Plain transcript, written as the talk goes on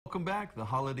Welcome back. The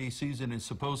holiday season is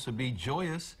supposed to be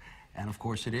joyous, and of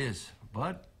course it is,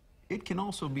 but it can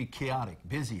also be chaotic,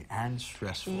 busy, and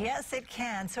stressful. Yes, it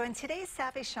can. So in today's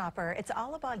Savvy Shopper, it's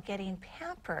all about getting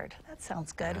pampered. That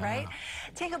sounds good, right?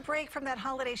 Take a break from that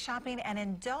holiday shopping and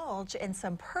indulge in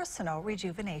some personal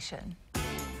rejuvenation.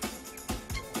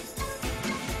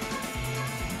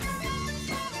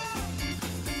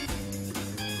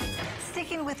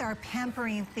 Sticking with our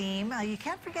pampering theme, you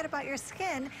can't forget about your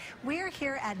skin. We're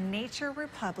here at Nature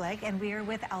Republic, and we are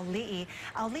with Ali.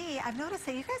 Ali, I've noticed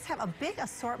that you guys have a big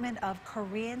assortment of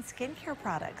Korean skincare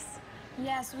products.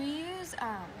 Yes, we use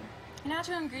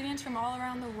natural ingredients from all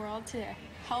around the world to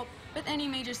help with any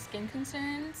major skin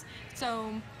concerns.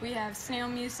 So we have snail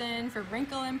mucin for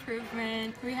wrinkle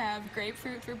improvement, we have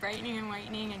grapefruit for brightening and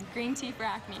whitening, and green tea for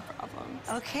acne problems.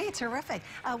 Okay, terrific.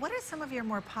 What are some of your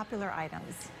more popular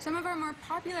items? Some of our more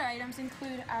popular items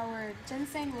include our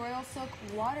Ginseng Royal Silk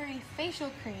Watery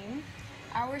Facial Cream,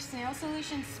 our Snail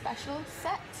Solution Special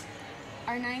Set,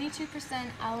 our 92%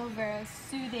 aloe vera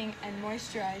soothing and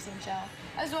moisturizing gel,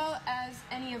 as well as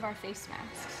any of our face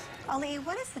masks. Ali,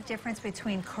 what is the difference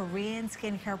between Korean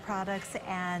skincare products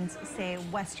and, say,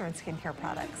 Western skincare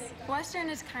products? Western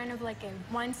is kind of like a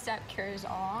one-step cures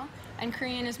all, and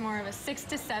Korean is more of a 6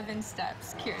 to 7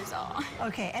 steps cures all.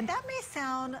 Okay, and that may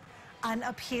sound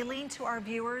unappealing to our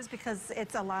viewers because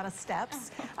it's a lot of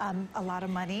steps, a lot of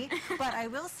money. But I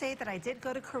will say that I did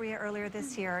go to Korea earlier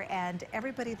this year, and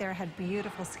everybody there had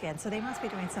beautiful skin, so they must be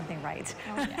doing something right.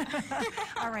 Oh, yeah.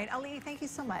 All right, Ali, thank you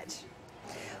so much.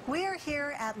 We are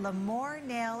here at L'Amour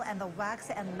Nail and the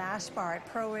Wax and Lash Bar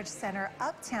at Pearlridge Center,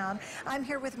 Uptown. I'm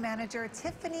here with manager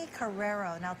Tiffany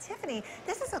Carrero. Now, Tiffany,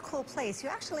 this is a cool place. You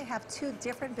actually have two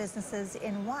different businesses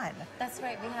in one. That's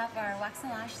right. We have our wax and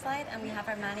lash side, and we have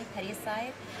our mani-pedi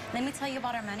side. Let me tell you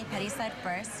about our mani-pedi side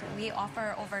first. We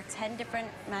offer over 10 different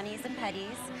manis and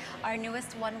pedis. Our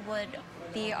newest one would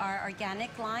be our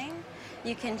organic line.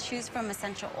 You can choose from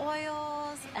essential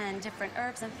oils and different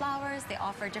herbs and flowers. They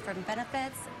offer different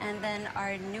benefits. And then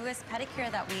our newest pedicure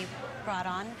that we brought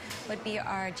on would be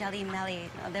our Jelly Melly.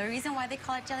 The reason why they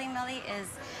call it Jelly Melly is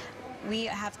we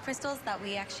have crystals that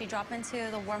we actually drop into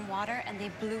the warm water, and they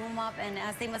bloom up, and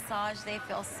as they massage, they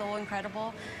feel so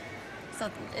incredible. So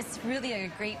it's really a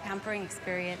great pampering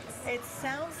experience. It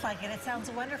sounds like it. It sounds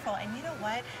wonderful. And you know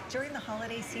what? During the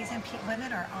holiday season,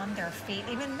 women are on their feet.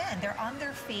 Even men, they're on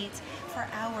their feet for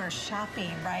hours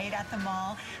shopping, right, at the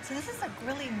mall. So this is a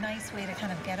really nice way to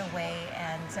kind of get away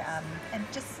and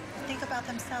just think about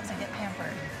themselves and get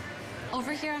pampered.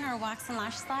 Over here on our wax and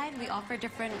lash side, we offer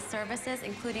different services,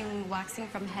 including waxing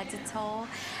from head to toe,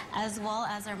 as well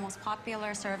as our most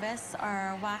popular service,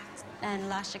 our wax and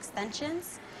lash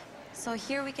extensions. So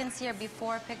here we can see her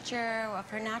before picture of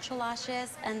her natural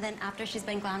lashes, and then after she's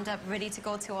been glammed up, ready to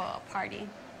go to a party.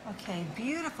 Okay,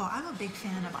 beautiful. I'm a big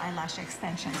fan of eyelash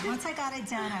extensions. Once I got it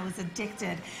done, I was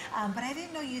addicted. But I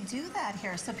didn't know you do that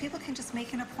here. So people can just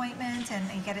make an appointment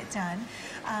and get it done.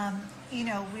 You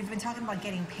know, we've been talking about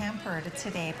getting pampered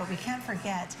today, but we can't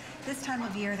forget this time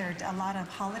of year there are a lot of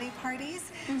holiday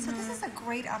parties. So this is a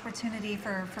great opportunity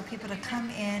for people to come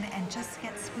in and just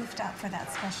get spoofed up for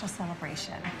that special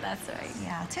celebration. That's right.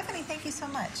 Yeah. Tiffany, thank you so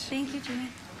much. Thank you, Jimmy.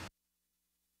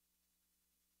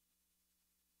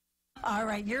 All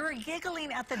right, you're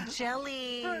giggling at the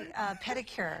jelly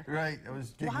pedicure. Right, I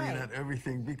was giggling at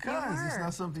everything because it's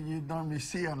not something you normally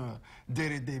see on a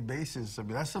day-to-day basis. I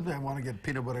mean, that's something I want to get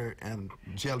peanut butter and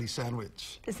jelly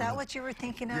sandwich. Is that what you were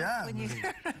thinking of? Yeah. When you...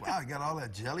 Wow, I got all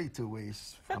that jelly to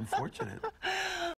waste. Unfortunate.